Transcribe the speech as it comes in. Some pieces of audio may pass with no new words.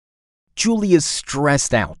Julie is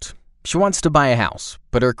stressed out. She wants to buy a house,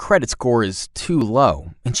 but her credit score is too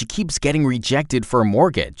low, and she keeps getting rejected for a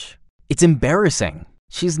mortgage. It's embarrassing.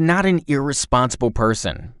 She's not an irresponsible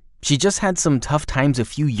person. She just had some tough times a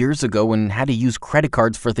few years ago and had to use credit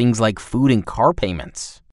cards for things like food and car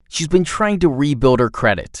payments. She's been trying to rebuild her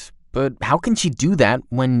credit, but how can she do that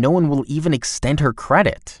when no one will even extend her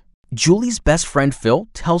credit? Julie's best friend Phil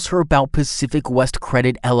tells her about Pacific West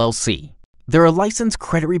Credit LLC. They're a licensed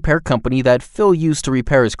credit repair company that Phil used to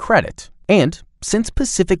repair his credit. And since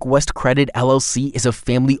Pacific West Credit LLC is a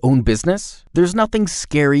family-owned business, there's nothing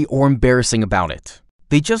scary or embarrassing about it.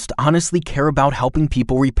 They just honestly care about helping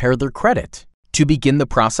people repair their credit. To begin the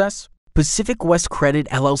process, Pacific West Credit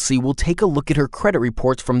LLC will take a look at her credit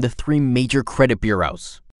reports from the 3 major credit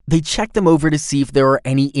bureaus. They check them over to see if there are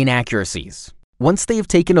any inaccuracies. Once they have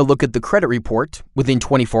taken a look at the credit report, within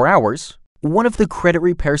 24 hours, one of the credit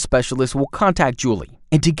repair specialists will contact Julie,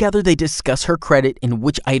 and together they discuss her credit and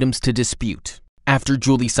which items to dispute. After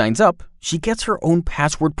Julie signs up, she gets her own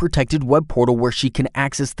password-protected web portal where she can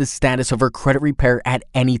access the status of her credit repair at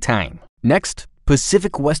any time. Next,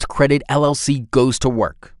 Pacific West Credit LLC goes to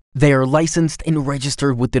work. They are licensed and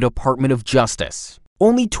registered with the Department of Justice.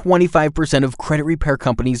 Only 25% of credit repair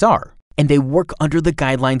companies are, and they work under the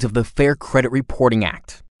guidelines of the Fair Credit Reporting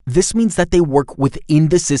Act. This means that they work within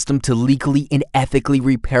the system to legally and ethically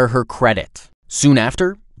repair her credit. Soon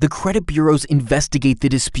after, the credit bureaus investigate the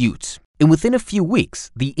disputes, and within a few weeks,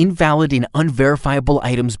 the invalid and unverifiable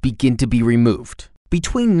items begin to be removed.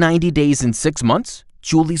 Between 90 days and 6 months,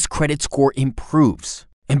 Julie's credit score improves,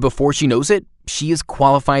 and before she knows it, she is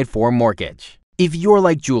qualified for a mortgage. If you're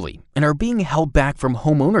like Julie and are being held back from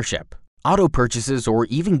home ownership, auto purchases, or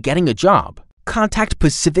even getting a job, contact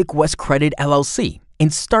Pacific West Credit LLC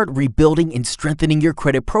and start rebuilding and strengthening your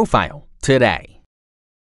credit profile today.